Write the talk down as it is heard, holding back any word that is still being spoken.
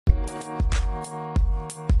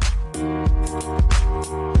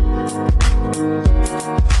Hey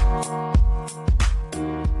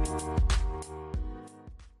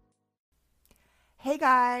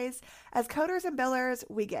guys, as coders and billers,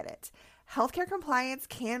 we get it. Healthcare compliance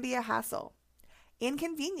can be a hassle,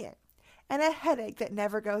 inconvenient, and a headache that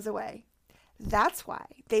never goes away. That's why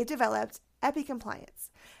they developed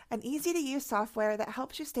EpiCompliance, an easy-to-use software that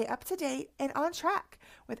helps you stay up to date and on track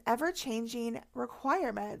with ever-changing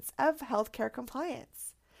requirements of healthcare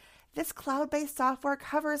compliance. This cloud-based software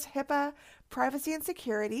covers HIPAA, privacy and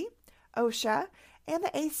security, OSHA, and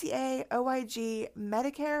the ACA OIG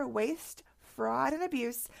Medicare Waste, Fraud, and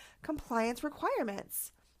Abuse compliance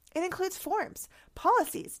requirements. It includes forms,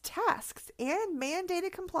 policies, tasks, and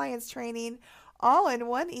mandated compliance training, all in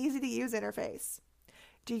one easy-to-use interface.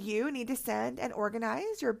 Do you need to send and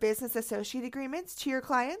organize your business associate agreements to your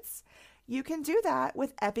clients? You can do that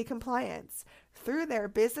with EpiCompliance through their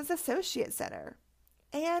Business Associate Center.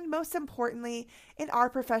 And most importantly, in our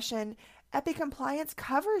profession, EpiCompliance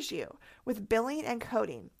covers you with billing and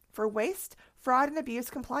coding for waste, fraud, and abuse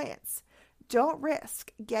compliance. Don't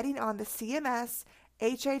risk getting on the CMS,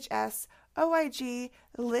 HHS, OIG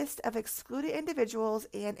list of excluded individuals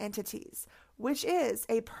and entities, which is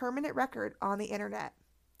a permanent record on the internet.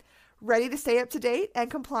 Ready to stay up to date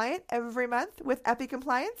and compliant every month with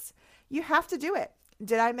EpiCompliance? You have to do it.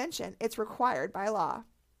 Did I mention it's required by law?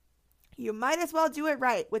 You might as well do it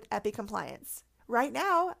right with EpiCompliance. Right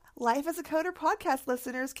now, Life as a Coder podcast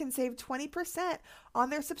listeners can save 20% on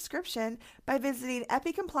their subscription by visiting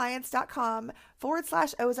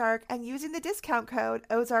epicompliance.com/Ozark and using the discount code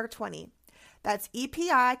Ozark20. That's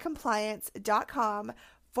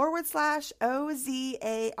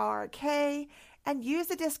epicompliance.com/OZARK and use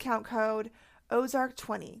the discount code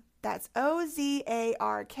Ozark20. That's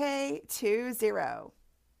OZARK20.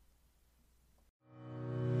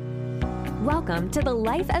 Welcome to the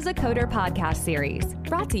Life as a Coder podcast series,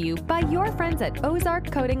 brought to you by your friends at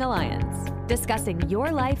Ozark Coding Alliance, discussing your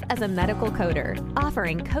life as a medical coder,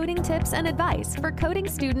 offering coding tips and advice for coding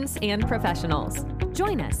students and professionals.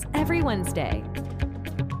 Join us every Wednesday.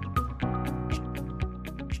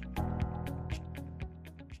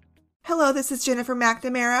 Hello, this is Jennifer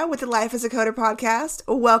McNamara with the Life as a Coder podcast.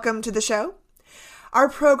 Welcome to the show. Our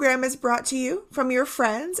program is brought to you from your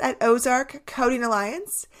friends at Ozark Coding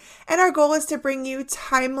Alliance, and our goal is to bring you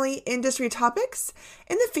timely industry topics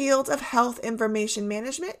in the field of health information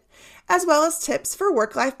management, as well as tips for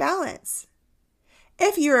work-life balance.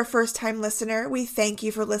 If you're a first-time listener, we thank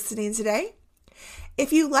you for listening today.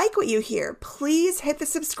 If you like what you hear, please hit the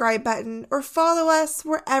subscribe button or follow us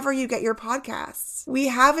wherever you get your podcasts. We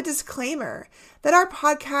have a disclaimer that our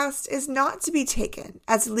podcast is not to be taken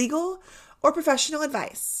as legal or professional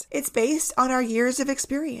advice. It's based on our years of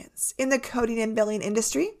experience in the coding and billing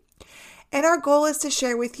industry, and our goal is to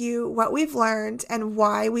share with you what we've learned and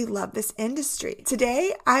why we love this industry.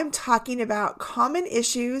 Today, I'm talking about common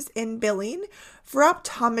issues in billing for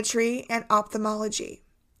optometry and ophthalmology.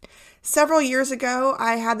 Several years ago,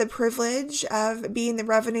 I had the privilege of being the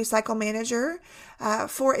revenue cycle manager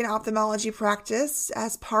for an ophthalmology practice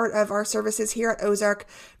as part of our services here at Ozark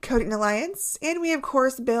Coding Alliance. And we, of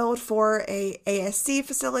course, billed for a ASC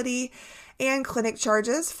facility and clinic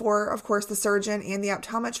charges for, of course, the surgeon and the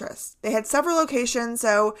optometrist. They had several locations,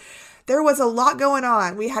 so there was a lot going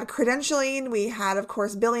on. We had credentialing, we had, of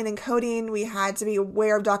course, billing and coding, we had to be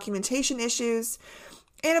aware of documentation issues,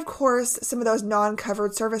 and of course, some of those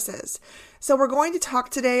non-covered services. So we're going to talk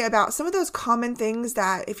today about some of those common things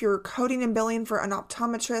that if you're coding and billing for an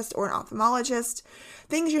optometrist or an ophthalmologist,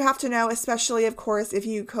 things you have to know, especially, of course, if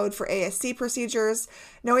you code for ASC procedures,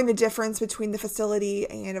 knowing the difference between the facility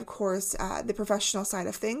and, of course, the professional side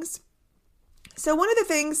of things. So one of the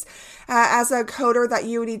things as a coder that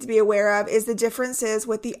you need to be aware of is the differences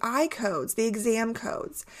with the I codes, the exam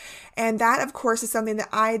codes. And that, of course, is something that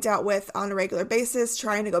I dealt with on a regular basis,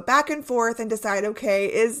 trying to go back and forth and decide, okay,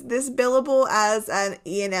 is this billable as an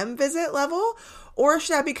E&M visit level? Or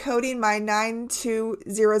should I be coding my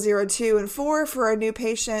 92002 and 4 for a new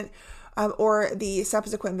patient or the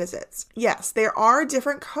subsequent visits? Yes, there are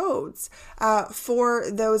different codes for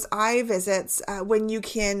those eye visits. When you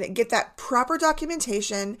can get that proper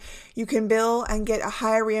documentation, you can bill and get a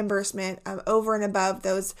higher reimbursement over and above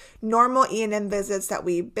those normal E&M visits that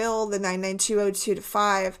we bill, the 99202 to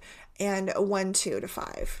 5 and 12 to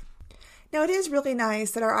 5. Now, it is really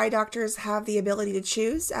nice that our eye doctors have the ability to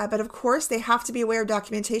choose, but of course, they have to be aware of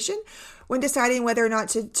documentation when deciding whether or not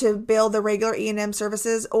to bill the regular E&M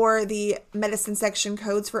services or the medicine section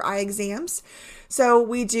codes for eye exams. So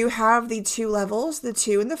we do have the 2 levels, the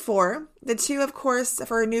 2 and the 4. The 2, of course,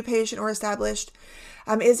 for a new patient or established,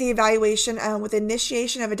 is the evaluation with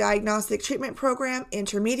initiation of a diagnostic treatment program,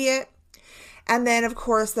 intermediate. And then, of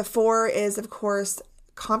course, the 4 is, of course,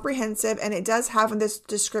 comprehensive, and it does have in this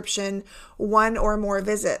description 1 or more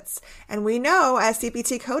visits. And we know as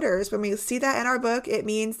CPT coders, when we see that in our book, it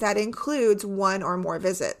means that includes 1 or more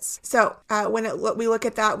visits. So when we look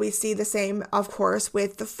at that, we see the same, of course,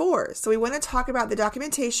 with the 4s. So we want to talk about the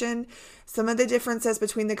documentation, some of the differences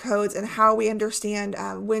between the codes, and how we understand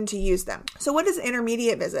when to use them. So what is an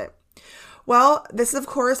intermediate visit? Well, this, of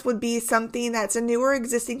course, would be something that's a new or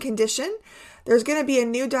existing condition. There's going to be a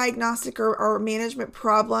new diagnostic or management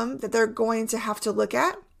problem that they're going to have to look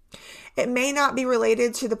at. It may not be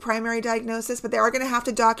related to the primary diagnosis, but they are going to have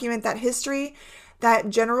to document that history, that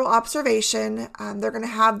general observation. They're going to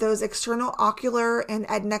have those external ocular and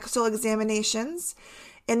adnexal examinations,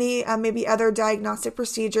 any maybe other diagnostic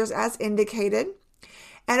procedures as indicated.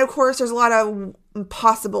 And of course, there's a lot of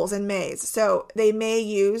possibles and mays. So they may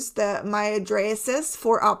use the mydriasis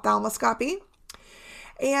for ophthalmoscopy.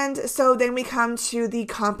 And so then we come to the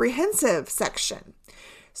comprehensive section.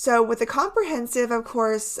 So with the comprehensive, of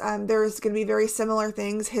course, there's going to be very similar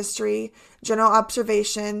things, history, general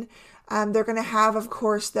observation. They're going to have, of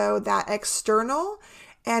course, though, that external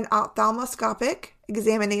and ophthalmoscopic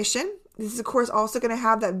examination. This is, of course, also going to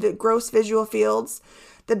have the gross visual fields,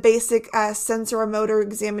 the basic sensor-motor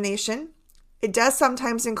examination. It does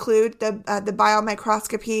sometimes include the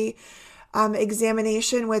biomicroscopy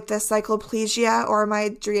examination with the cycloplegia or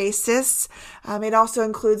mydriasis. It also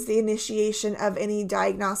includes the initiation of any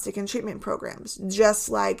diagnostic and treatment programs, just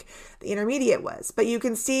like the intermediate was. But you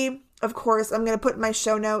can see, of course, I'm going to put in my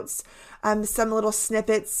show notes some little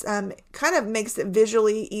snippets. Kind of makes it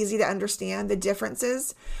visually easy to understand the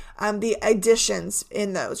differences, the additions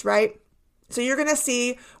in those, right? So you're going to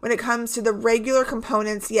see when it comes to the regular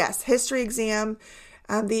components, yes, history exam,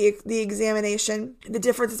 the examination, the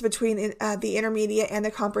differences between the intermediate and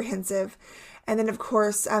the comprehensive. And then, of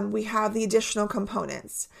course, we have the additional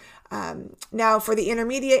components. Now, for the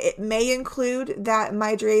intermediate, it may include that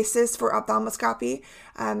mydriasis for ophthalmoscopy.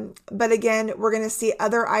 But again, we're going to see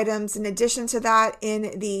other items in addition to that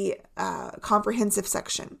in the comprehensive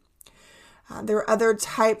section. There are other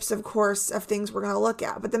types, of course, of things we're going to look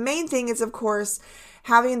at. But the main thing is, of course,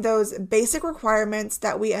 having those basic requirements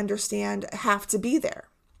that we understand have to be there.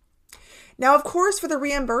 Now, of course, for the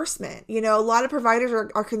reimbursement, a lot of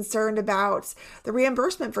providers are concerned about the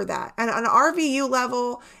reimbursement for that. And on an RVU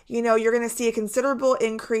level, you're going to see a considerable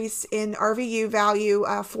increase in RVU value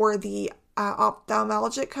for the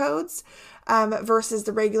ophthalmologic codes versus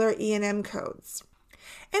the regular E&M codes.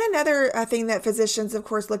 And another thing that physicians, of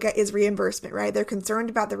course, look at is reimbursement, right? They're concerned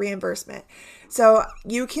about the reimbursement. So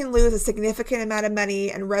you can lose a significant amount of money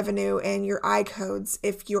and revenue in your I codes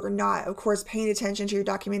if you're not, of course, paying attention to your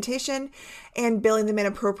documentation and billing them in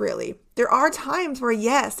appropriately. There are times where,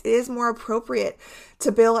 yes, it is more appropriate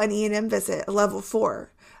to bill an E&M visit, a level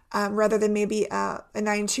 4, rather than maybe a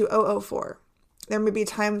 92004. There may be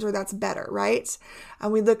times where that's better, right?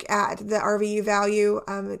 We look at the RVU value.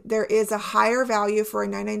 There is a higher value for a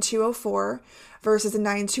 99204 versus a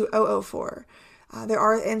 92004. There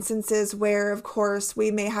are instances where, of course,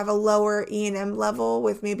 we may have a lower E&M level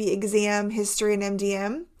with maybe exam, history, and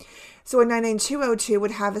MDM. So a 99202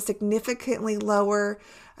 would have a significantly lower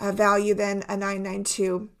value than a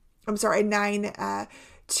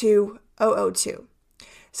 92002.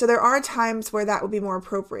 So there are times where that would be more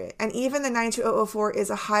appropriate. And even the 92004 is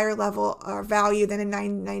a higher level value than a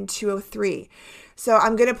 99203. So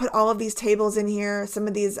I'm going to put all of these tables in here, some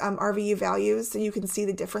of these RVU values, so you can see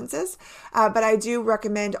the differences. But I do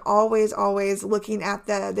recommend always looking at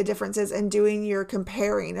the differences and doing your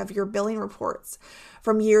comparing of your billing reports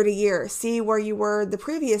from year to year. See where you were the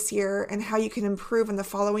previous year and how you can improve in the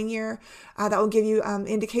following year. That will give you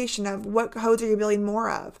indication of what codes are you billing more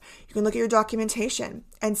of. You can look at your documentation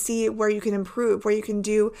and see where you can improve, where you can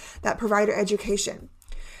do that provider education.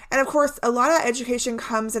 And of course, a lot of education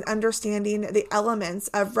comes in understanding the elements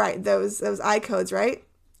of, those I codes, right?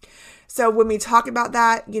 So when we talk about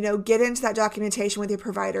that, get into that documentation with your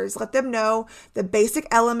providers. Let them know the basic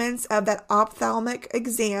elements of that ophthalmic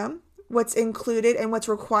exam, what's included and what's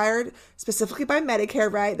required specifically by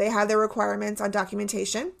Medicare, right? They have their requirements on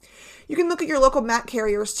documentation. You can look at your local MAC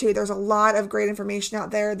carriers too. There's a lot of great information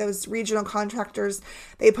out there. Those regional contractors,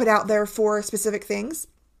 they put out there for specific things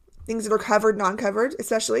that are covered, non-covered,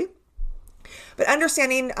 especially. But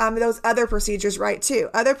understanding those other procedures, right, too.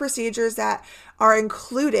 Other procedures that are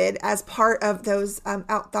included as part of those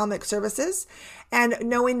ophthalmic services. and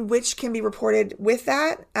knowing which can be reported with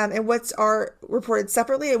that and what's are reported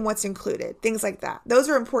separately and what's included, things like that. Those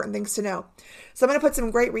are important things to know. So I'm going to put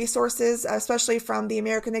some great resources, especially from the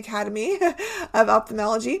American Academy of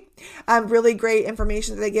Ophthalmology. Really great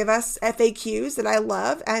information that they give us, FAQs that I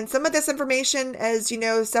love. And some of this information is,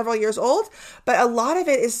 several years old, but a lot of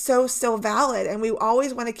it is still valid. And we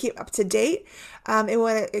always want to keep up to date. And we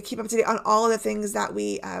want to keep up to date on all of the things that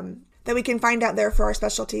we can find out there for our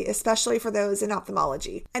specialty, especially for those in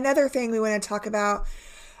ophthalmology. Another thing we want to talk about,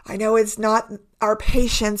 I know it's not our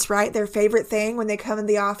patients, right? Their favorite thing when they come in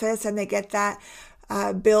the office and they get that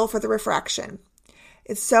bill for the refraction.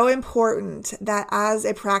 It's so important that as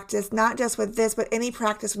a practice, not just with this, but any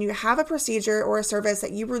practice, when you have a procedure or a service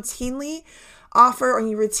that you routinely offer or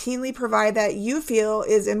you routinely provide that you feel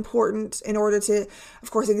is important in order to, of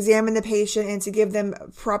course, examine the patient and to give them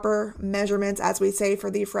proper measurements, as we say, for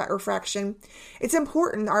the refraction. It's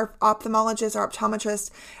important. Our ophthalmologists, our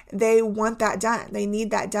optometrists, they want that done. They need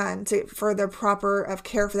that done for the proper of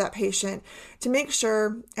care for that patient to make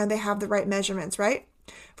sure and they have the right measurements, right,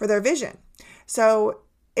 for their vision. So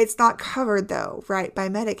it's not covered though, right, by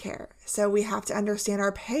Medicare. So we have to understand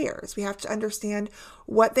our payers. We have to understand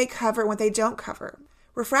what they cover and what they don't cover.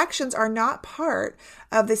 Refractions are not part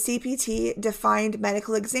of the CPT defined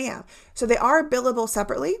medical exam. So they are billable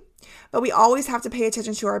separately, but we always have to pay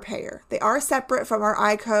attention to our payer. They are separate from our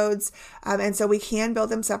I codes, and so we can bill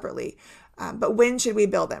them separately. But when should we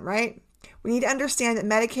bill them, right? We need to understand that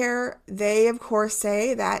Medicare, they of course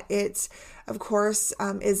say that it's, of course,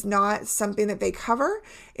 is not something that they cover.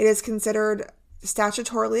 It is considered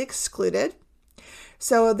statutorily excluded.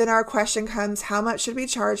 So then our question comes, how much should we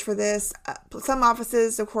charge for this? Some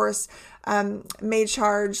offices, of course, may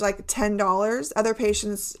charge like $10. Other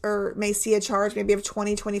patients may see a charge maybe of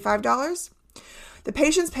 $20, $25. The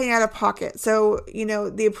patient's paying out of pocket. So,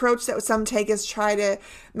 the approach that some take is try to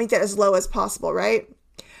make that as low as possible, right?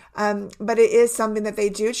 But it is something that they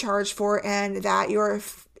do charge for and that your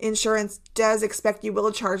insurance does expect you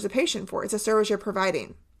will charge the patient for. It's a service you're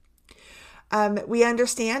providing. We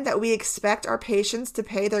understand that we expect our patients to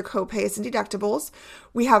pay their copays and deductibles.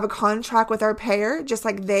 We have a contract with our payer, just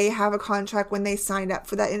like they have a contract when they signed up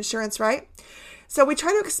for that insurance, right? So we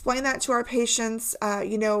try to explain that to our patients,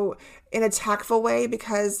 in a tactful way,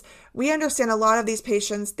 because we understand a lot of these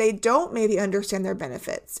patients, they don't maybe understand their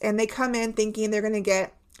benefits, and they come in thinking they're going to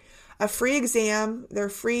get a free exam, their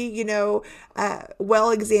free, well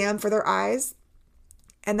exam for their eyes.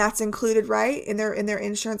 And that's included, right, in their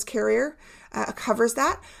insurance carrier covers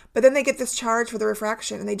that. But then they get this charge for the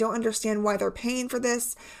refraction and they don't understand why they're paying for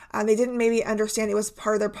this. They didn't maybe understand it was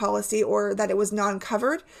part of their policy or that it was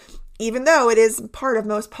non-covered, even though it is part of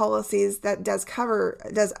most policies that does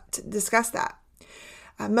discuss that.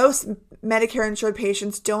 Most Medicare insured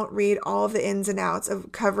patients don't read all of the ins and outs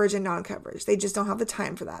of coverage and non-coverage. They just don't have the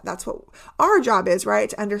time for that. That's what our job is, right?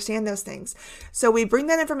 To understand those things. So we bring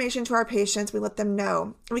that information to our patients. We let them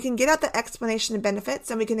know. We can get out the explanation of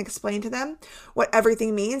benefits and we can explain to them what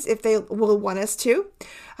everything means if they will want us to.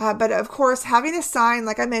 But of course, having a sign,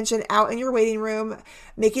 like I mentioned, out in your waiting room,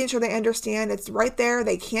 making sure they understand it's right there.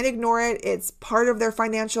 They can't ignore it. It's part of their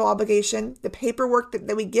financial obligation. The paperwork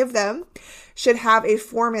that we give them should have a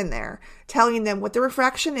form in there telling them what the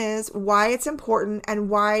refraction is, why it's important, and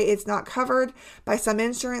why it's not covered by some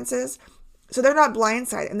insurances. So they're not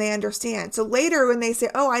blindsided and they understand. So later when they say,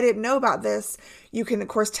 oh, I didn't know about this, you can, of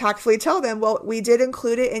course, tactfully tell them, well, we did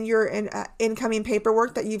include it in your incoming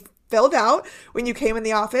paperwork that you've filled out when you came in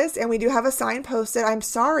the office, and we do have a sign posted. I'm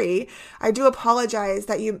sorry. I do apologize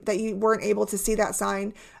that you weren't able to see that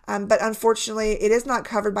sign, but unfortunately, it is not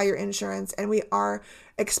covered by your insurance, and we are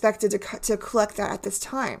expected to collect that at this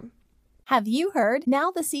time. Have you heard? Now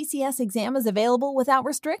the CCS exam is available without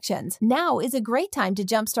restrictions. Now is a great time to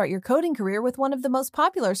jumpstart your coding career with one of the most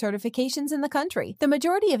popular certifications in the country. The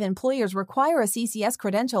majority of employers require a CCS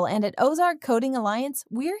credential, and at Ozark Coding Alliance,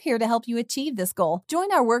 we're here to help you achieve this goal.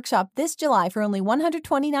 Join our workshop this July for only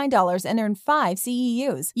 $129 and earn 5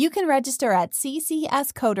 CEUs. You can register at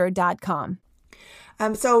ccscoder.com.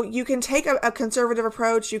 So you can take a conservative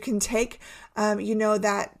approach. You can take,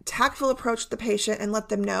 that tactful approach to the patient and let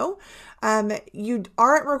them know. You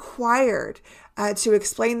aren't required to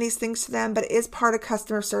explain these things to them, but it is part of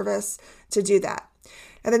customer service to do that.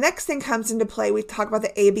 Now, the next thing comes into play. We talk about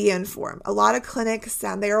the ABN form. A lot of clinics,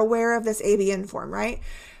 they are aware of this ABN form, right?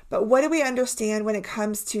 But what do we understand when it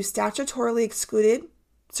comes to statutorily excluded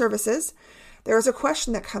services? There is a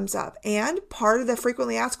question that comes up, and part of the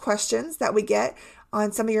frequently asked questions that we get on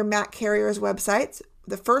some of your MAC carriers' websites,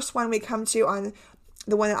 the first one we come to on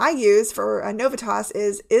the one that I use for Novitas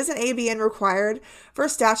is an ABN required for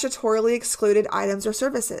statutorily excluded items or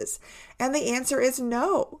services? And the answer is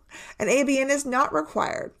no. An ABN is not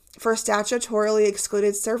required for statutorily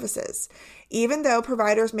excluded services, even though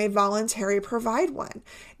providers may voluntarily provide one.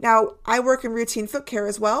 Now, I work in routine foot care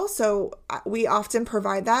as well, so we often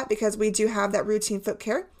provide that because we do have that routine foot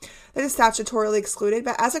care that is statutorily excluded.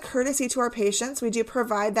 But as a courtesy to our patients, we do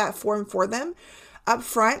provide that form for them up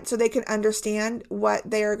front so they can understand what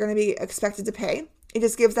they are going to be expected to pay. It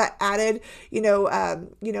just gives that added,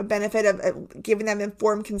 benefit of giving them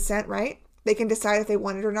informed consent, right? They can decide if they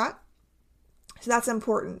want it or not. So that's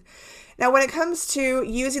important. Now, when it comes to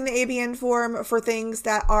using the ABN form for things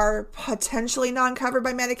that are potentially non-covered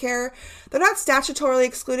by Medicare, they're not statutorily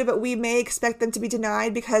excluded, but we may expect them to be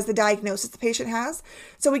denied because the diagnosis the patient has.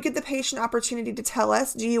 So we give the patient opportunity to tell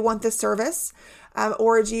us, do you want this service?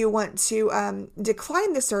 Or do you want to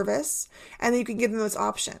decline the service? And then you can give them those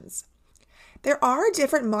options. There are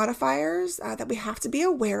different modifiers that we have to be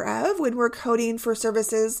aware of when we're coding for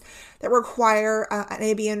services that require an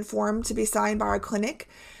ABN form to be signed by our clinic.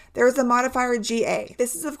 There is a modifier GA.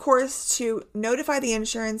 This is, of course, to notify the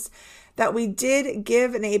insurance that we did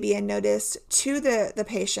give an ABN notice to the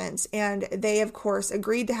patient, and they, of course,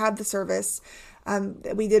 agreed to have the service.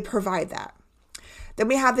 That we did provide that. Then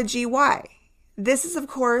we have the GY. This is, of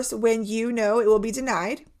course, when you know it will be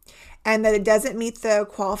denied and that it doesn't meet the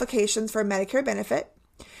qualifications for a Medicare benefit.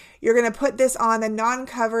 You're going to put this on the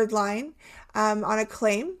non-covered line on a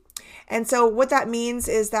claim. And so what that means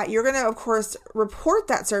is that you're going to, of course, report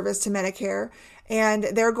that service to Medicare, and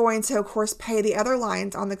they're going to, of course, pay the other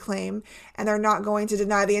lines on the claim, and they're not going to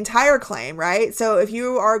deny the entire claim, right? So if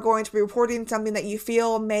you are going to be reporting something that you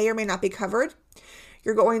feel may or may not be covered,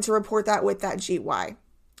 you're going to report that with that GY.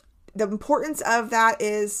 The importance of that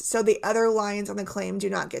is so the other lines on the claim do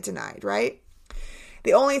not get denied, right?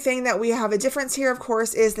 The only thing that we have a difference here, of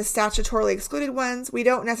course, is the statutorily excluded ones. We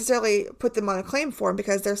don't necessarily put them on a claim form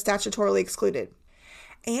because they're statutorily excluded.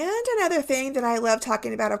 And another thing that I love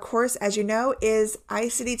talking about, of course, as you know, is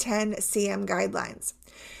ICD-10 CM guidelines.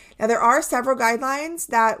 Now, there are several guidelines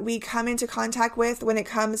that we come into contact with when it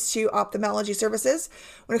comes to ophthalmology services,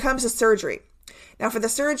 when it comes to surgery. Now, for the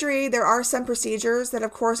surgery, there are some procedures that,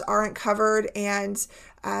 of course, aren't covered and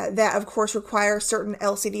that, of course, require certain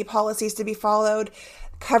LCD policies to be followed.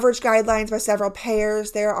 Coverage guidelines by several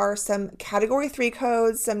payers. There are some Category 3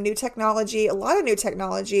 codes, some new technology, a lot of new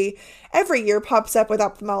technology every year pops up with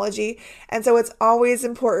ophthalmology. And so it's always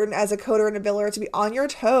important as a coder and a biller to be on your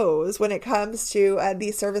toes when it comes to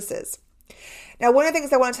these services. Now, one of the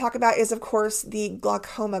things I want to talk about is, of course, the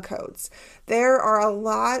glaucoma codes. There are a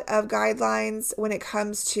lot of guidelines when it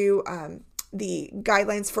comes to the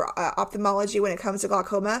guidelines for ophthalmology when it comes to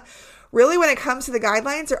glaucoma. Really, when it comes to the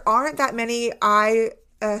guidelines, there aren't that many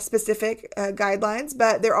eye-specific guidelines,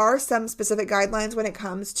 but there are some specific guidelines when it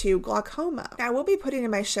comes to glaucoma. Now, I will be putting in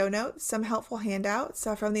my show notes some helpful handouts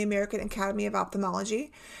from the American Academy of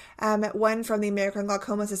Ophthalmology. One from the American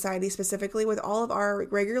Glaucoma Society specifically with all of our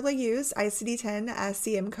regularly used ICD-10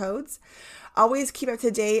 CM codes. Always keep up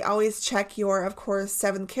to date. Always check your, of course,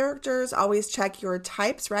 7 characters. Always check your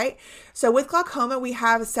types, right? So with glaucoma, we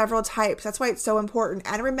have several types. That's why it's so important.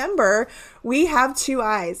 And remember, we have 2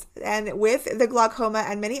 eyes. And with the glaucoma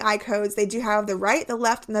and many eye codes, they do have the right, the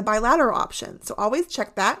left, and the bilateral option. So always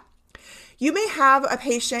check that. You may have a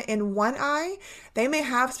patient in one eye. They may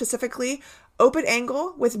have specifically open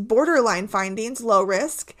angle with borderline findings, low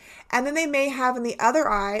risk, and then they may have in the other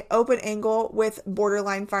eye open angle with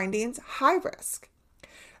borderline findings, high risk.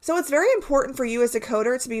 So it's very important for you as a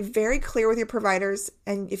coder to be very clear with your providers,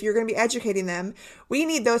 and if you're going to be educating them, we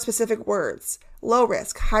need those specific words: low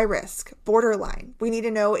risk, high risk, borderline. We need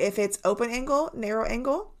to know if it's open angle, narrow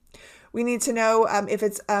angle. We need to know if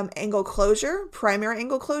it's angle closure, primary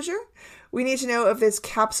angle closure. We need to know if it's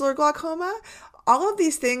capsular glaucoma. All of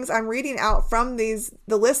these things I'm reading out from the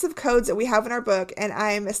list of codes that we have in our book, and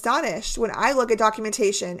I'm astonished when I look at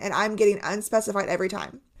documentation and I'm getting unspecified every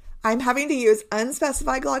time. I'm having to use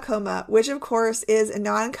unspecified glaucoma, which of course is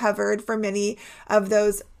non-covered for many of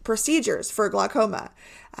those procedures for glaucoma.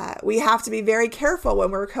 We have to be very careful when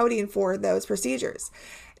we're coding for those procedures.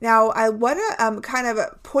 Now, I want to kind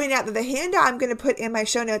of point out that the handout I'm going to put in my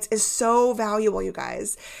show notes is so valuable, you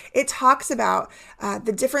guys. It talks about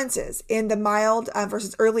the differences in the mild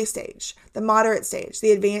versus early stage, the moderate stage,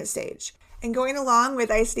 the advanced stage. And going along with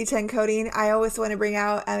ICD-10 coding, I always want to bring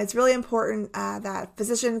out, it's really important that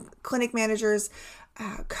physician, clinic managers,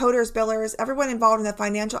 coders, billers, everyone involved in the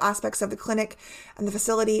financial aspects of the clinic and the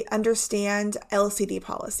facility understand LCD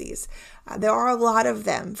policies. There are a lot of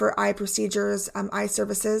them for eye procedures, eye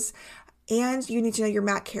services, And you need to know your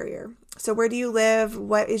MAC carrier. So where do you live?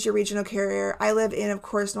 What is your regional carrier? I live in, of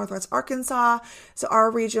course, Northwest Arkansas. So our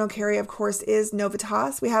regional carrier, of course, is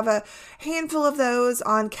Novitas. We have a handful of those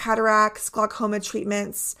on cataracts, glaucoma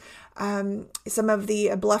treatments, some of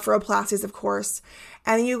the blepharoplasties, of course.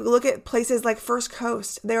 And you look at places like First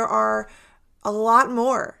Coast. There are a lot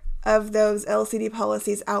more of those LCD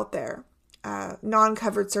policies out there,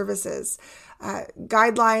 non-covered services.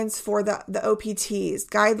 Guidelines for the OPTs,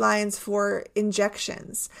 guidelines for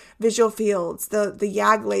injections, visual fields, the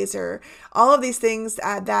YAG laser, all of these things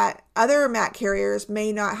that other MAC carriers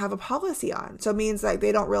may not have a policy on. So it means like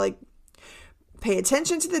they don't really pay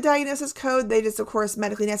attention to the diagnosis code. They just, of course,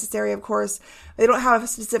 medically necessary, of course. They don't have a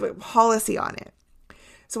specific policy on it.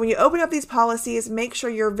 So when you open up these policies, make sure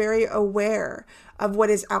you're very aware of what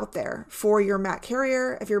is out there for your MAC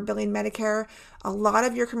carrier. If you're billing Medicare, a lot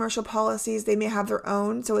of your commercial policies, they may have their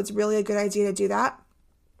own. So it's really a good idea to do that.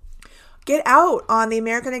 Get out on the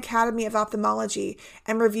American Academy of Ophthalmology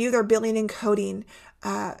and review their billing and coding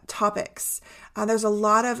topics. There's a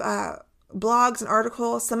lot of blogs and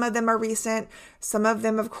articles. Some of them are recent. Some of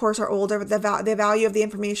them, of course, are older, but the value of the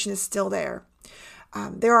information is still there.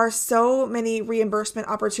 There are so many reimbursement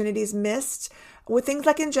opportunities missed with things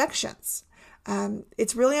like injections.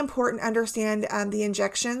 It's really important to understand the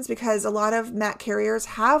injections because a lot of MAC carriers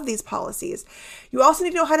have these policies. You also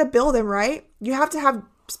need to know how to bill them, right? You have to have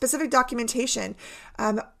specific documentation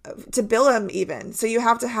to bill them even. So you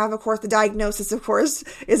have to have, of course, the diagnosis, of course.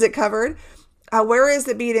 Is it covered? Where is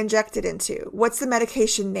it being injected into? What's the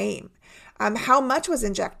medication name? How much was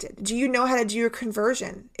injected? Do you know how to do your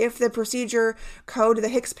conversion? If the procedure code, the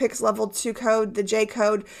HCPCS level 2 code, the J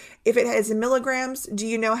code, if it is in milligrams, do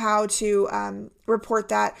you know how to report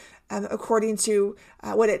that according to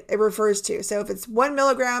what it refers to? So if it's 1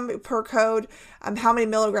 milligram per code, how many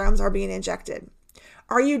milligrams are being injected?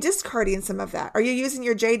 Are you discarding some of that? Are you using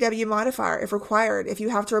your JW modifier if required, if you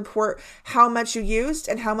have to report how much you used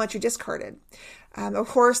and how much you discarded? Of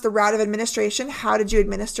course, the route of administration, how did you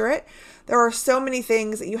administer it? There are so many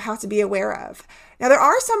things that you have to be aware of. Now, there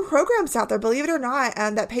are some programs out there, believe it or not,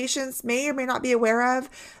 that patients may or may not be aware of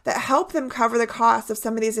that help them cover the cost of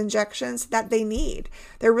some of these injections that they need.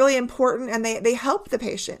 They're really important and they help the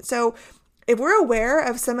patient. So if we're aware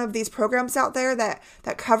of some of these programs out there that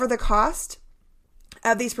cover the cost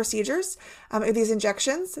of these procedures, of these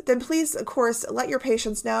injections, then please, of course, let your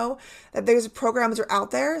patients know that those programs are out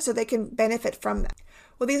there so they can benefit from them.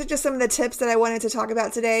 Well, these are just some of the tips that I wanted to talk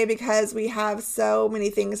about today because we have so many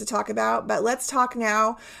things to talk about. But let's talk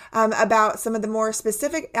now about some of the more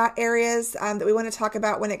specific areas that we want to talk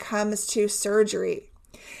about when it comes to surgery.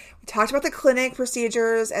 We talked about the clinic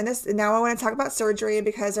procedures, and now I want to talk about surgery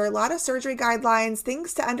because there are a lot of surgery guidelines,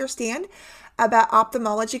 things to understand about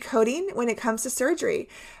ophthalmology coding when it comes to surgery.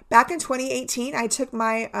 Back in 2018, I took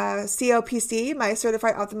my COPC, my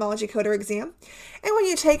Certified Ophthalmology Coder exam. And when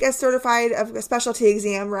you take a specialty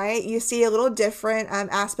exam, right, you see a little different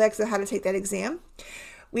aspects of how to take that exam.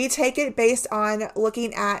 We take it based on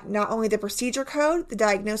looking at not only the procedure code, the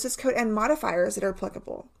diagnosis code, and modifiers that are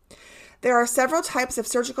applicable. There are several types of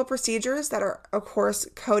surgical procedures that are, of course,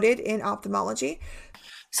 coded in ophthalmology.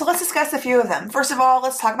 So let's discuss a few of them. First of all,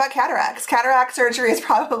 let's talk about cataracts. Cataract surgery is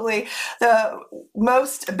probably the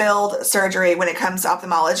most billed surgery when it comes to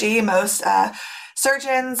ophthalmology. Most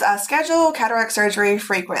surgeons schedule cataract surgery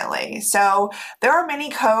frequently. So there are many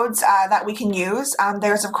codes that we can use.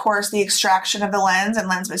 There's, of course, the extraction of the lens and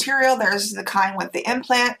lens material. There's the kind with the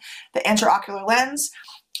implant, the intraocular lens.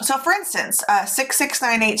 So for instance,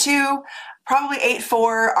 66982, probably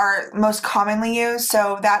 84 are most commonly used.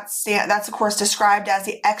 So that's of course described as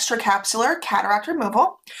the extracapsular cataract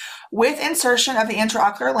removal with insertion of the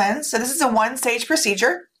intraocular lens. So this is a one-stage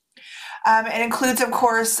procedure. It includes, of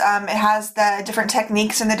course, it has the different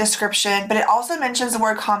techniques in the description, but it also mentions the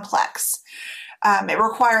word complex. It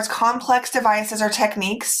requires complex devices or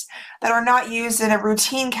techniques that are not used in a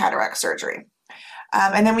routine cataract surgery.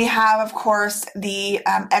 And then we have, of course, the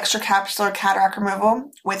extracapsular cataract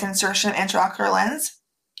removal with insertion of intraocular lens.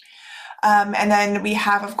 And then we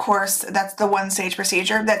have, of course, that's the one-stage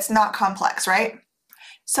procedure that's not complex, right?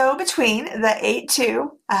 So between the 8.2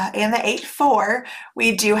 and the 8.4,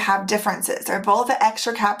 we do have differences. They're both the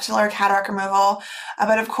extracapsular cataract removal,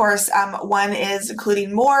 but of course, one is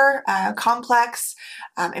including more complex.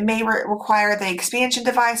 It may require the expansion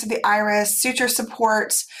device of the iris, suture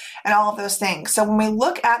support, and all of those things. So when we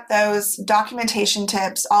look at those documentation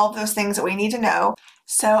tips, all of those things that we need to know.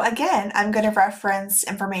 So again, I'm going to reference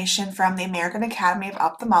information from the American Academy of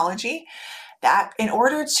Ophthalmology that in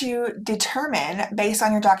order to determine, based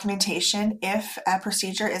on your documentation, if a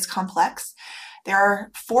procedure is complex, there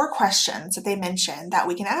are 4 questions that they mention that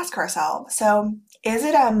we can ask ourselves. So, is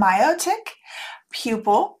it a myotic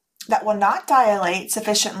pupil that will not dilate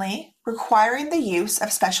sufficiently, requiring the use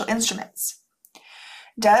of special instruments?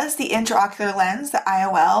 Does the intraocular lens, the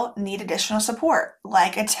IOL, need additional support,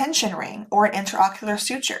 like a tension ring or an intraocular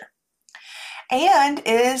suture? And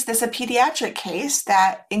is this a pediatric case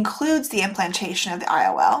that includes the implantation of the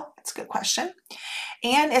IOL? That's a good question.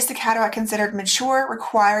 And is the cataract considered mature,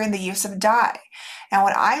 requiring the use of dye? Now,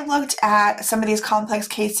 when I looked at some of these complex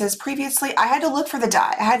cases previously, I had to look for the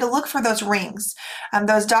dye. I had to look for those rings,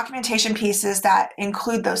 those documentation pieces that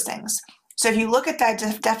include those things. So if you look at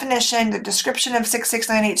that definition, the description of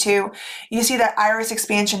 66982, you see that iris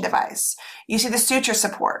expansion device. You see the suture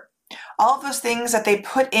support. All of those things that they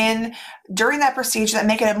put in during that procedure that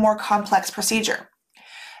make it a more complex procedure.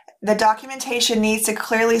 The documentation needs to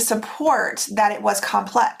clearly support that it was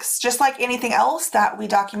complex, just like anything else that we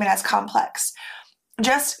document as complex.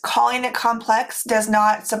 Just calling it complex does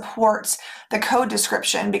not support the code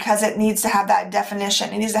description because it needs to have that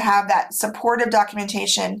definition. It needs to have that supportive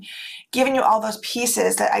documentation giving you all those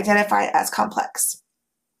pieces that identify it as complex.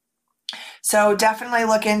 So definitely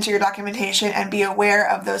look into your documentation and be aware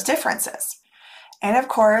of those differences. And of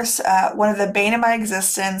course, one of the bane of my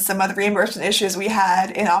existence, some of the reimbursement issues we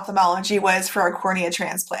had in ophthalmology was for our cornea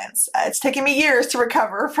transplants. It's taken me years to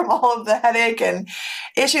recover from all of the headache and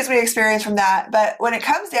issues we experienced from that. But when it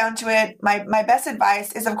comes down to it, my best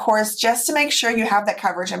advice is, of course, just to make sure you have that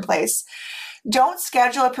coverage in place. Don't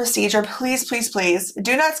schedule a procedure. Please, please, please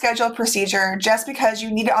do not schedule a procedure just because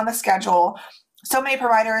you need it on the schedule. So many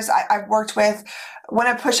providers I've worked with want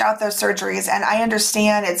to push out those surgeries, and I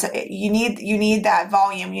understand you need that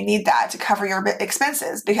volume, you need that to cover your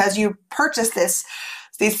expenses because you purchase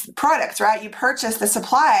these products, right? You purchase the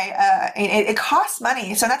supply, and it costs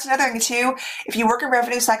money. So that's another thing too. If you work in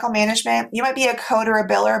revenue cycle management, you might be a coder or a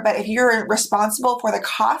biller, but if you're responsible for the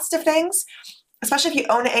cost of things, especially if you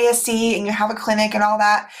own an ASC and you have a clinic and all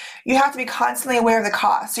that, you have to be constantly aware of the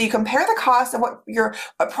cost. So you compare the cost of what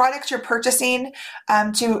products you're purchasing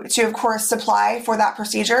to of course supply for that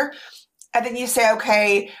procedure, and then you say,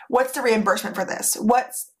 okay, what's the reimbursement for this?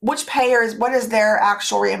 Which payers? What is their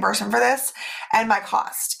actual reimbursement for this? And my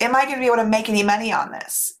cost. Am I going to be able to make any money on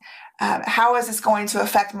this? How is this going to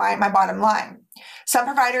affect my bottom line? Some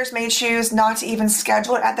providers may choose not to even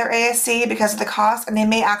schedule it at their ASC because of the cost, and they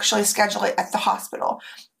may actually schedule it at the hospital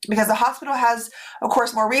because the hospital has, of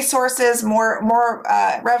course, more resources, more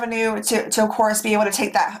revenue to of course be able to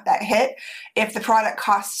take that hit if the product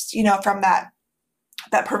costs, from that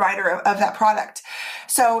provider of that product.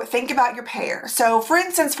 So think about your payer. So for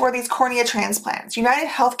instance, for these cornea transplants, United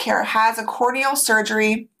Healthcare has a corneal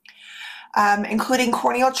surgery including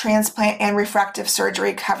corneal transplant and refractive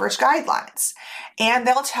surgery coverage guidelines. And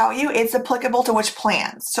they'll tell you it's applicable to which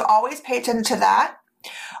plans. So always pay attention to that.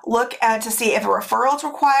 Look to see if a referral is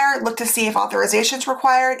required. Look to see if authorization is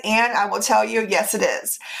required. And I will tell you, yes, it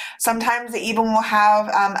is. Sometimes they even will have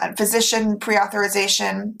a physician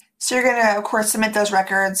pre-authorization. So you're going to, of course, submit those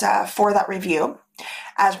records for that review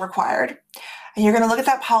as required. And you're going to look at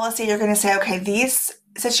that policy. You're going to say, okay, these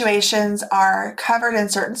situations are covered in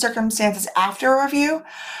certain circumstances after a review,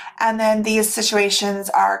 and then these situations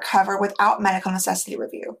are covered without medical necessity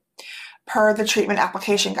review per the treatment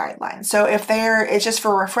application guidelines. So if it's just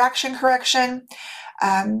for refraction correction,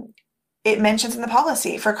 it mentions in the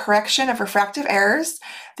policy for correction of refractive errors,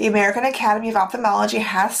 the American Academy of Ophthalmology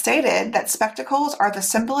has stated that spectacles are the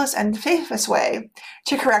simplest and safest way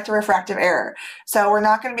to correct a refractive error. So we're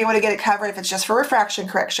not going to be able to get it covered if it's just for refraction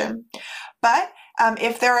correction. But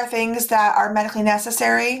if there are things that are medically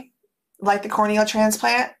necessary, like the corneal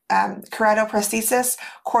transplant, keratoprosthesis,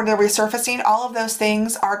 corneal resurfacing, all of those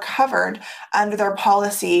things are covered under their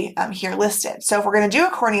policy here listed. So if we're going to do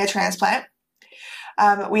a cornea transplant,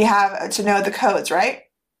 we have to know the codes, right?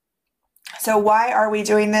 So why are we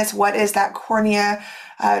doing this? What is that cornea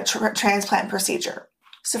transplant procedure?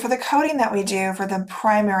 So for the coding that we do for the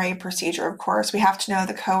primary procedure, of course, we have to know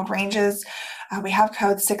the code ranges. We have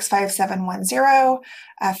codes 65710,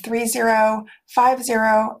 30, 50,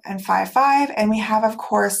 and 55. And we have, of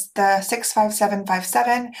course, the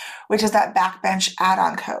 65757, which is that backbench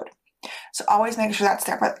add-on code. So always make sure that's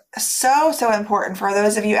there. But so important for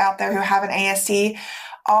those of you out there who have an ASC,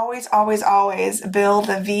 always bill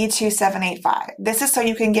the V2785. This is so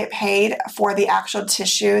you can get paid for the actual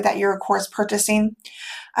tissue that you're, of course, purchasing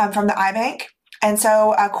from the eye bank. And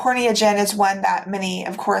so CorneaGen is one that many,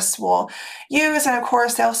 of course, will use. And of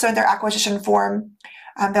course, they'll send their acquisition form.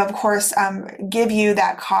 They'll, of course, give you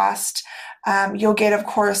that cost You'll get, of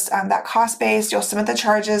course, that cost base. You'll submit the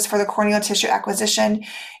charges for the corneal tissue acquisition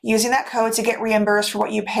using that code to get reimbursed for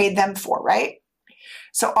what you paid them for, right?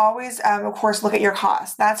 So always, of course, look at your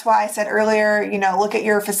costs. That's why I said earlier, look at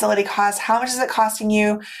your facility costs. How much is it costing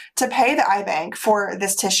you to pay the eye bank for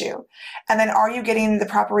this tissue? And then are you getting the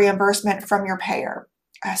proper reimbursement from your payer?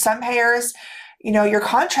 Some payers, your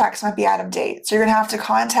contracts might be out of date. So you're going to have to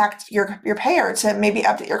contact your payer to maybe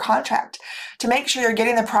update your contract to make sure you're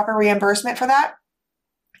getting the proper reimbursement for that.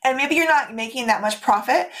 And maybe you're not making that much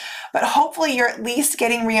profit, but hopefully you're at least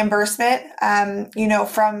getting reimbursement,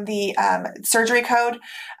 from the surgery code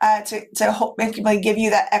to hopefully give you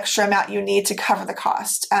that extra amount you need to cover the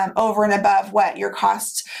cost over and above what your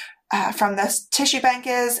cost from the tissue bank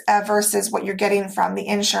is versus what you're getting from the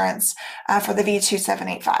insurance for the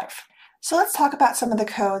V2785. So let's talk about some of the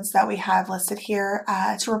codes that we have listed here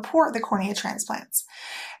to report the cornea transplants.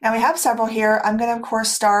 Now we have several here. I'm going to, of course,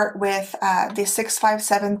 start with the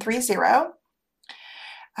 65730.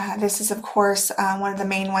 This is, of course, one of the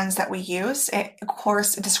main ones that we use. It, of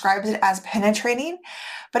course, describes it as penetrating,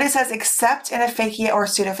 but it says except in aphakia or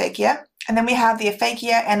pseudophakia. And then we have the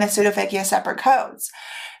aphakia and the pseudophakia separate codes.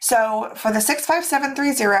 So for the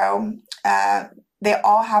 65730, they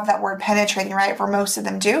all have that word penetrating, right? For most of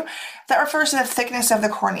them do. That refers to the thickness of the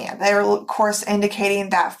cornea. They're, of course,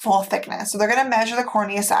 indicating that full thickness. So they're going to measure the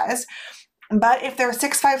cornea size. But if their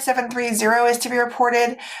 65730 is to be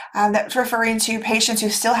reported, that's referring to patients who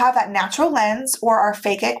still have that natural lens or are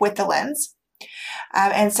phakic with the lens.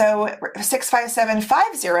 And so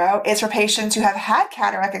 65750 is for patients who have had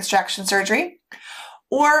cataract extraction surgery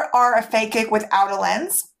or are aphakic without a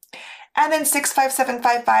lens. And then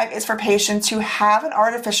 65755 is for patients who have an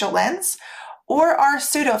artificial lens or are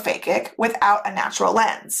pseudophakic without a natural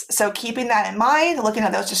lens. So keeping that in mind, looking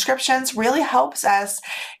at those descriptions really helps us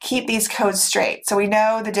keep these codes straight. So we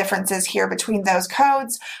know the differences here between those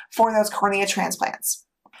codes for those cornea transplants.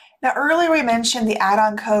 Now, earlier we mentioned the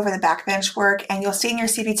add-on code for the backbench work, and you'll see in your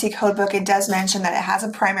CPT code book, it does mention that it has a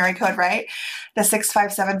primary code, right? The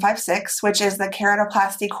 65756, which is the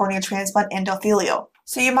keratoplasty cornea transplant endothelial.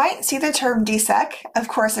 So you might see the term DSEC, of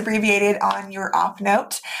course, abbreviated on your op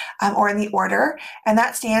note or in the order, and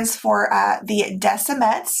that stands for the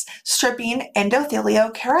Descemet's stripping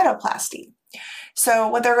endothelial keratoplasty. So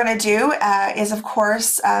what they're going to do is, of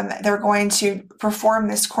course, they're going to perform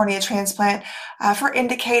this cornea transplant for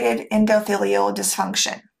indicated endothelial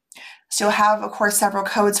dysfunction. So you'll have, of course, several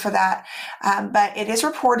codes for that, but it is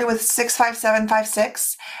reported with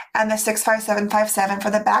 65756 and the 65757 for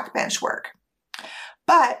the backbench work.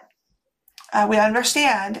 But we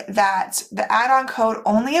understand that the add-on code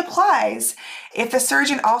only applies if the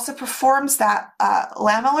surgeon also performs that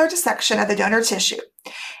lamellar dissection of the donor tissue.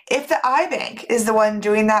 If the eye bank is the one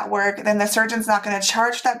doing that work, then the surgeon's not going to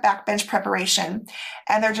charge that backbench preparation,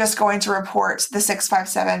 and they're just going to report the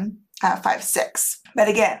 65756. But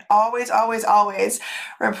again, always, always, always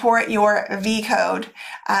report your V code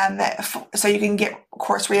so you can get, of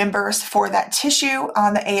course, reimbursed for that tissue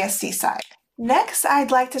on the ASC side. Next,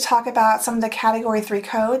 I'd like to talk about some of the Category 3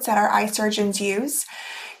 codes that our eye surgeons use.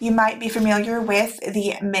 You might be familiar with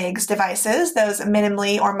the MIGS devices, those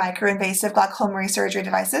minimally or microinvasive glaucoma surgery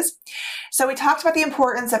devices. So we talked about the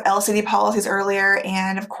importance of LCD policies earlier,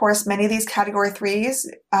 and of course, many of these Category 3s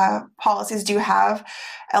policies do have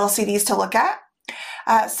LCDs to look at.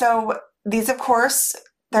 So these, of course,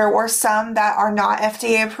 there were some that are not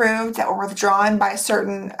FDA approved that were withdrawn by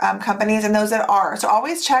certain companies, and those that are. So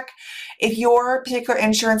always check if your particular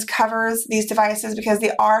insurance covers these devices, because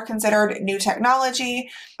they are considered new technology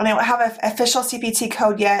and they don't have an official CPT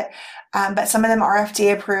code yet, but some of them are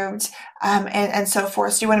FDA approved and so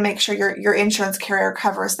forth. So you want to make sure your insurance carrier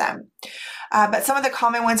covers them. But some of the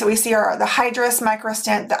common ones that we see are the Hydrus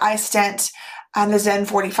MicroStent, the iStent, and the Zen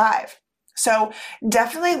 45. So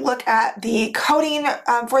definitely look at the coding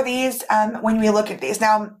for these when we look at these.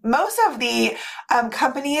 Now, most of the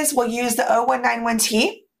companies will use the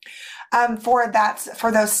 0191T for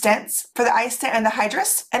those stents, for the iStent and the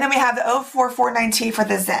Hydrus. And then we have the 0449T for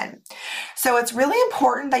the Zen. So it's really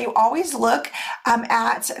important that you always look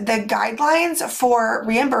at the guidelines for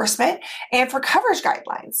reimbursement and for coverage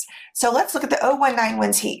guidelines. So let's look at the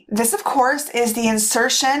 0191T. This, of course, is the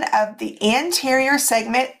insertion of the anterior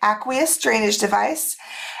segment aqueous drainage device.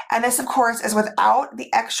 And this, of course, is without the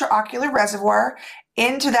extraocular reservoir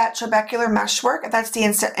into that trabecular meshwork. That's the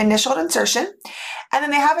initial insertion. And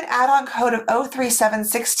then they have an add-on code of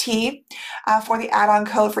 0376T for the add-on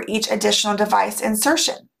code for each additional device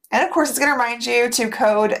insertion. And of course, it's going to remind you to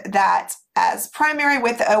code that as primary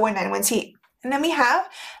with the 0191T. And then we have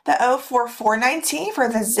the 0449T for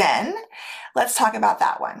the Zen. Let's talk about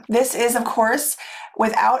that one. This is, of course,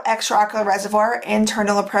 without extraocular reservoir,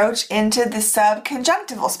 internal approach into the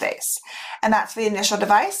subconjunctival space. And that's the initial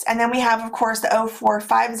device. And then we have, of course, the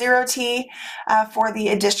 0450T for the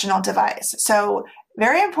additional device. So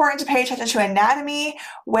very important to pay attention to anatomy.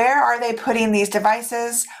 Where are they putting these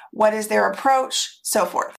devices? What is their approach? So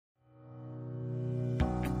forth.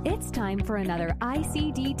 It's time for another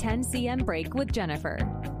ICD-10-CM break with Jennifer.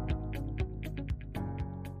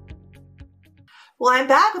 Well, I'm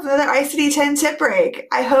back with another ICD-10 tip break.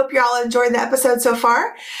 I hope you all enjoyed the episode so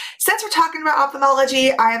far. Since we're talking about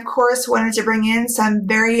ophthalmology, I, of course, wanted to bring in some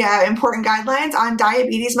very important guidelines on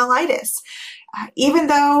diabetes mellitus. Even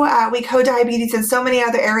though we code diabetes in so many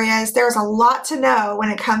other areas, there's a lot to know when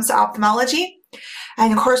it comes to ophthalmology.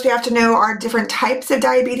 And, of course, we have to know our different types of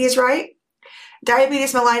diabetes, right?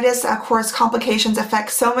 Diabetes mellitus, of course, complications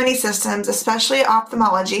affect so many systems, especially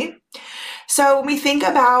ophthalmology. So when we think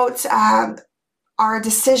about our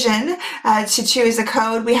decision to choose a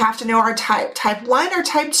code, we have to know our type 1 or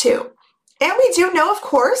type 2. And we do know, of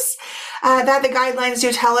course, that the guidelines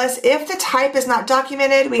do tell us if the type is not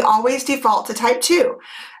documented, we always default to type 2.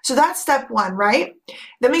 So that's step 1, right?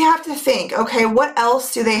 Then we have to think, okay, what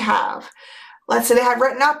else do they have? Let's say they have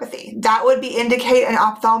retinopathy. That would indicate an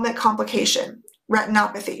ophthalmic complication,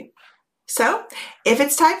 retinopathy. So if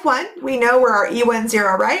it's type 1, we know we're our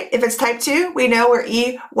E10, right? If it's type 2, we know we're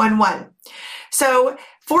E11. So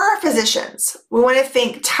for our physicians, we want to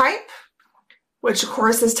think type, which of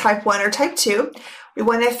course is type 1 or type 2. We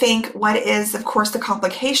want to think what is, of course, the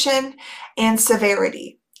complication and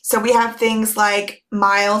severity. So we have things like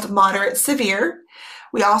mild, moderate, severe.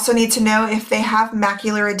 We also need to know if they have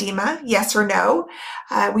macular edema, yes or no.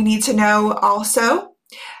 We need to know also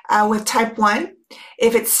with type 1,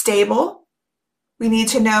 if it's stable. We need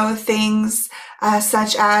to know things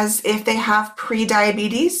such as if they have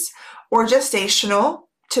pre-diabetes or gestational,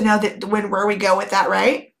 to know that where we go with that,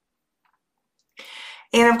 right?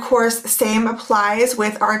 And of course, the same applies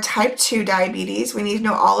with our type 2 diabetes. We need to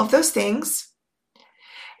know all of those things.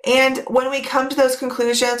 And when we come to those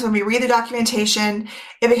conclusions, when we read the documentation,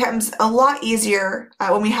 it becomes a lot easier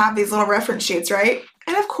when we have these little reference sheets, right?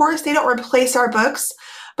 And of course, they don't replace our books,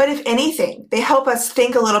 but if anything, they help us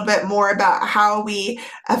think a little bit more about how we,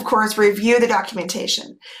 of course, review the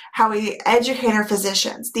documentation, how we educate our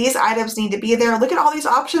physicians. These items need to be there. Look at all these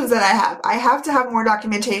options that I have. I have to have more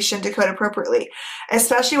documentation to code appropriately,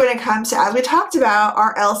 especially when it comes to, as we talked about,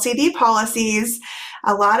 our LCD policies.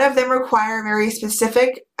 A lot of them require very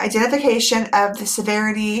specific identification of the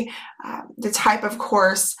severity, the type, of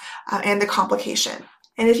course, and the complication.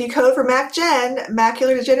 And if you code for MacGen,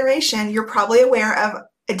 macular degeneration, you're probably aware of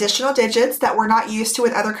additional digits that we're not used to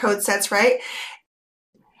with other code sets, right?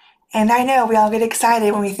 And I know we all get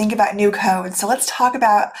excited when we think about new codes. So let's talk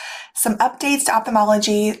about some updates to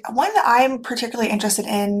ophthalmology. One that I'm particularly interested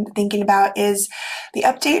in thinking about is the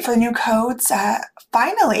update for the new codes.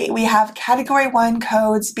 Finally, we have Category 1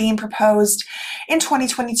 codes being proposed in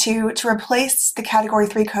 2022 to replace the Category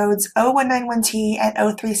 3 codes 0191T and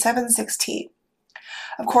 0376T.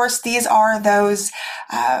 Of course, these are those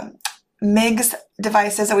MIGS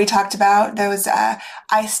devices that we talked about, those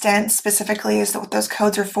iStent specifically is what those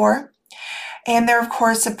codes are for. And they're, of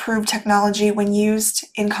course, approved technology when used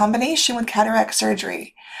in combination with cataract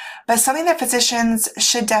surgery. But something that physicians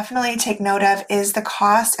should definitely take note of is the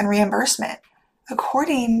cost and reimbursement.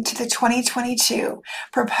 According to the 2022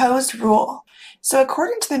 proposed rule, so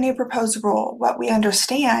according to the new proposed rule, what we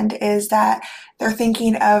understand is that they're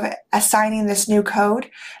thinking of assigning this new code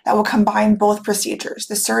that will combine both procedures,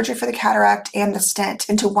 the surgery for the cataract and the stent,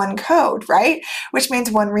 into one code, right? Which means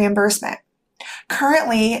one reimbursement.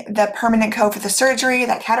 Currently, the permanent code for the surgery,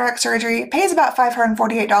 that cataract surgery, pays about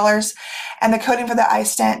 $548, and the coding for the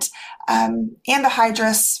iStent and the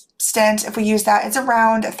Hydrus stent, if we use that, it's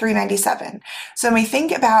around $397. So when we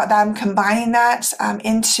think about them combining that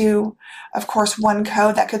into, of course, one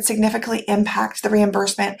code, that could significantly impact the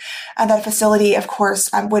reimbursement that a facility, of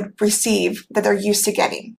course, would receive that they're used to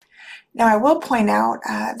getting. Now, I will point out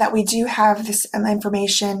that we do have this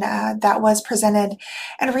information that was presented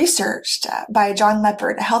and researched by John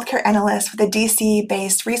Leppert, a healthcare analyst with a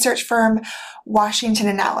DC-based research firm, Washington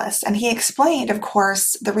Analysis. And he explained, of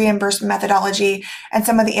course, the reimbursement methodology and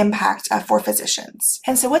some of the impact for physicians.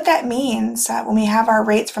 And so what that means when we have our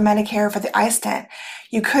rates for Medicare for the iStent,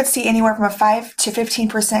 you could see anywhere from a 5 to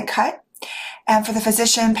 15% cut. And for the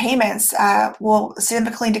physician, payments will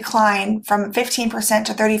significantly decline from 15%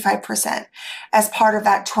 to 35% as part of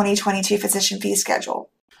that 2022 physician fee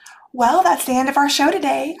schedule. Well, that's the end of our show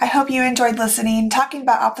today. I hope you enjoyed listening, talking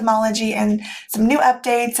about ophthalmology and some new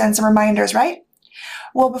updates and some reminders, right?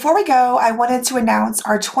 Well, before we go, I wanted to announce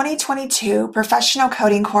our 2022 professional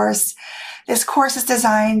coding course. This course is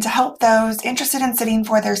designed to help those interested in sitting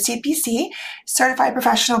for their CPC, Certified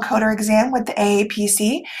Professional Coder exam with the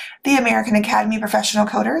AAPC, the American Academy of Professional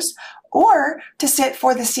Coders, or to sit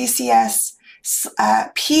for the CCS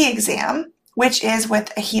P exam, which is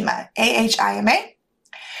with AHIMA, AHIMA.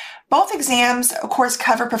 Both exams, of course,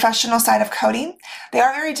 cover professional side of coding. They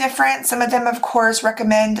are very different. Some of them, of course,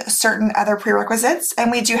 recommend certain other prerequisites, and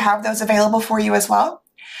we do have those available for you as well.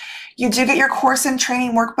 You do get your course and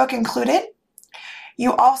training workbook included.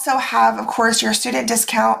 You also have, of course, your student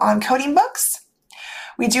discount on coding books.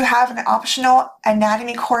 We do have an optional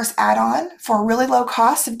anatomy course add-on for a really low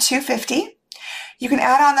cost of $250. You can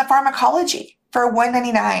add on the pharmacology for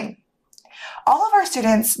 $199. All of our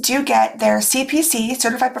students do get their CPC,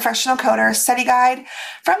 Certified Professional Coder, study guide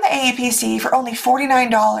from the AAPC for only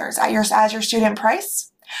 $49 as your student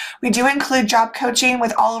price. We do include job coaching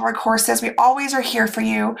with all of our courses. We always are here for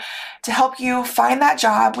you to help you find that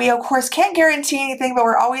job. We, of course, can't guarantee anything, but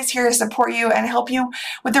we're always here to support you and help you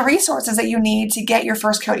with the resources that you need to get your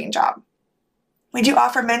first coding job. We do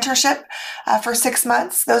offer mentorship for 6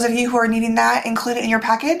 months. Those of you who are needing that, include it in your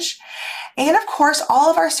package. And of course, all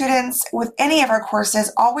of our students with any of our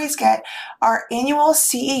courses always get our annual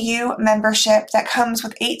CEU membership that comes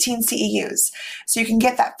with 18 CEUs. So you can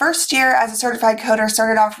get that first year as a certified coder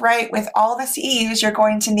started off right with all the CEUs you're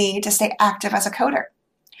going to need to stay active as a coder.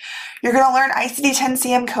 You're going to learn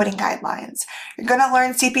ICD-10-CM coding guidelines. You're going to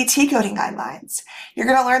learn CPT coding guidelines. You're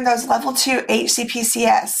going to learn those level 2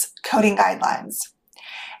 HCPCS coding guidelines.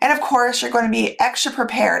 And of course, you're going to be extra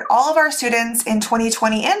prepared. All of our students in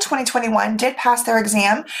 2020 and 2021 did pass their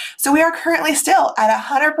exam, so we are currently still at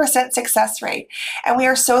 100% success rate. And we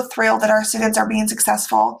are so thrilled that our students are being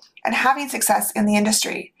successful and having success in the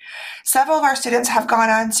industry. Several of our students have gone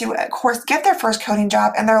on to, of course, get their first coding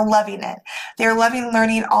job, and they're loving it. They're loving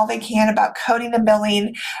learning all they can about coding and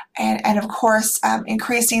billing, and of course,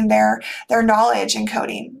 increasing their knowledge in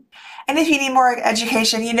coding. And if you need more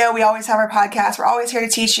education, you know we always have our podcast. We're always here to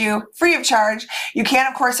teach you free of charge. You can,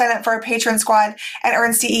 of course, sign up for our Patreon squad and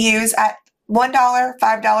earn CEUs at $1,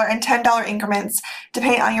 $5, and $10 increments,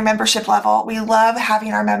 depending on your membership level. We love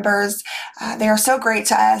having our members. They are so great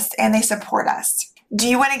to us, and they support us. Do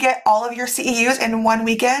you want to get all of your CEUs in one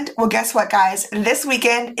weekend? Well, guess what, guys? This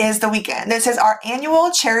weekend is the weekend. This is our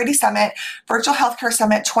annual Charity Summit, Virtual Healthcare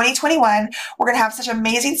Summit 2021. We're going to have such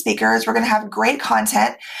amazing speakers. We're going to have great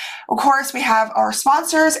content. Of course, we have our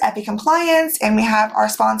sponsors, Epi Compliance, and we have our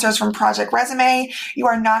sponsors from Project Resume. You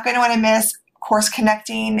are not going to want to miss, of course,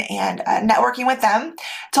 connecting and networking with them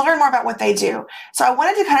to learn more about what they do. So I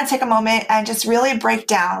wanted to kind of take a moment and just really break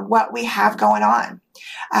down what we have going on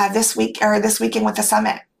this weekend with the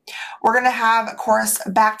summit. We're going to have, of course,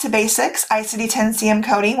 Back to Basics, ICD-10-CM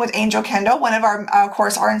coding with Angel Kendall, one of our,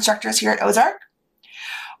 our instructors here at Ozark.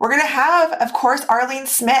 We're going to have, of course, Arlene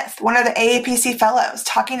Smith, one of the AAPC fellows,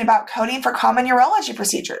 talking about coding for common urology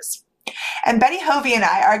procedures. And Betty Hovey and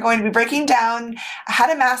I are going to be breaking down how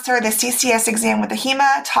to master the CCS exam with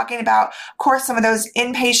AHIMA, talking about, of course, some of those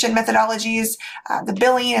inpatient methodologies, the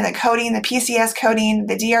billing and the coding, the PCS coding,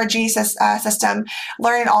 the DRG system,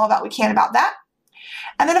 learning all about what we can about that.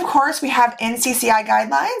 And then, of course, we have NCCI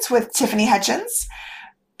guidelines with Tiffany Hutchins.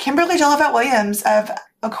 Kimberly Jolivet-Williams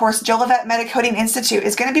of course, Jolivet Metacoding Institute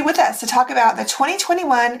is going to be with us to talk about the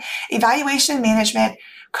 2021 Evaluation Management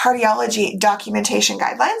Cardiology Documentation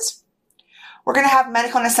Guidelines. We're going to have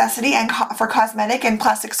medical necessity and for cosmetic and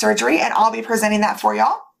plastic surgery, and I'll be presenting that for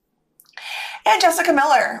y'all. And Jessica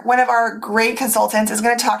Miller, one of our great consultants, is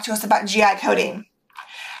going to talk to us about GI coding.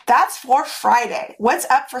 That's for Friday. What's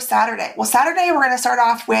up for Saturday? Well, Saturday, we're going to start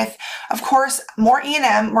off with, of course, more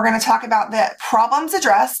E&M. We're going to talk about the problems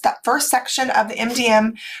addressed, that first section of the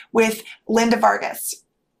MDM with Linda Vargas.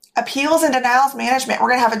 Appeals and denials management. We're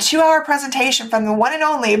going to have a 2-hour presentation from the one and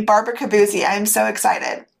only Barbara Cabuzzi. I am so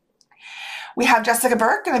excited. We have Jessica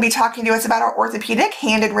Burke going to be talking to us about our orthopedic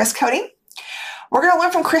hand and wrist coding. We're going to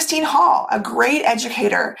learn from Christine Hall, a great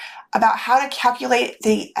educator, about how to calculate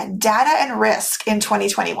the data and risk in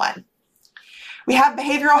 2021. We have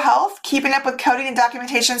behavioral health, keeping up with coding and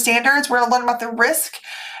documentation standards. We're going to learn about the risk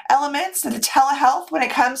elements, the telehealth when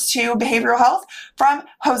it comes to behavioral health from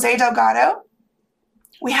Jose Delgado.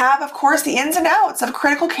 We have, of course, the ins and outs of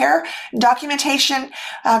critical care documentation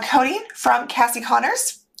coding from Cassie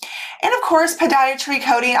Connors. And of course, podiatry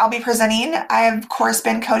coding I'll be presenting. I have, of course,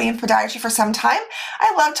 been coding podiatry for some time.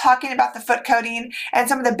 I love talking about the foot coding and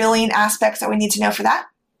some of the billing aspects that we need to know for that.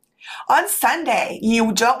 On Sunday,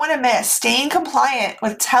 you don't want to miss Staying Compliant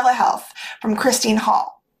with Telehealth from Christine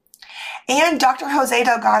Hall. And Dr. Jose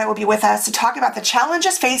Delgado will be with us to talk about the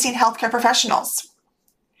challenges facing healthcare professionals.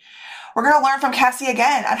 We're going to learn from Cassie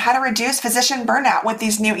again on how to reduce physician burnout with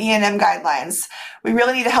these new E&M guidelines. We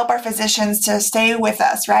really need to help our physicians to stay with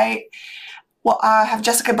us, right? We'll have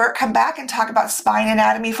Jessica Burke come back and talk about spine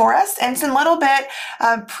anatomy for us, and some little bit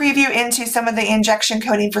preview into some of the injection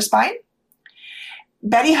coding for spine.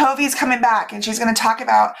 Betty Hovey's coming back, and she's going to talk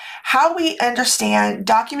about how we understand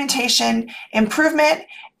documentation improvement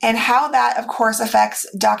and how that, of course, affects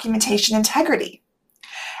documentation integrity.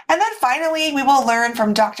 And then finally, we will learn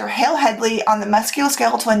from Dr. Hale Headley on the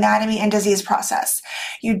musculoskeletal anatomy and disease process.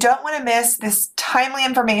 You don't want to miss this timely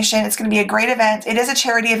information. It's going to be a great event. It is a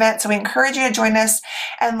charity event, so we encourage you to join us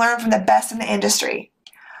and learn from the best in the industry.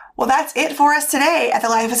 Well, that's it for us today at the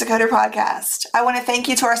Life as a Coder podcast. I want to thank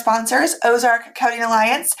you to our sponsors, Ozark Coding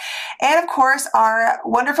Alliance, and of course, our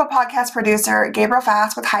wonderful podcast producer, Gabriel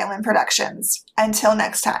Fast with Highland Productions. Until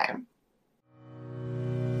next time.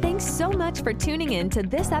 Thanks so much for tuning in to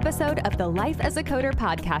this episode of the Life as a Coder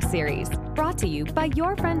podcast series, brought to you by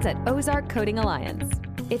your friends at Ozark Coding Alliance.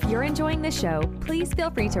 If you're enjoying the show, please feel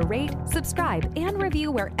free to rate, subscribe, and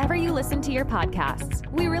review wherever you listen to your podcasts.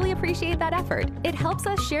 We really appreciate that effort. It helps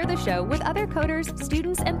us share the show with other coders,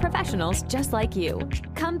 students, and professionals just like you.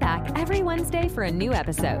 Come back every Wednesday for a new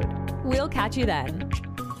episode. We'll catch you then.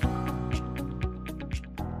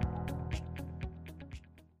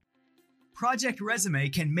 Project Resume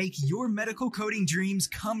can make your medical coding dreams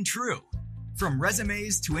come true. From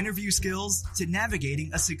resumes to interview skills to navigating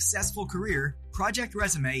a successful career, Project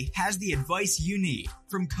Resume has the advice you need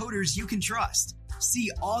from coders you can trust. See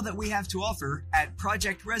all that we have to offer at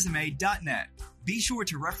projectresume.net. Be sure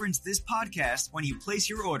to reference this podcast when you place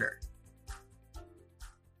your order.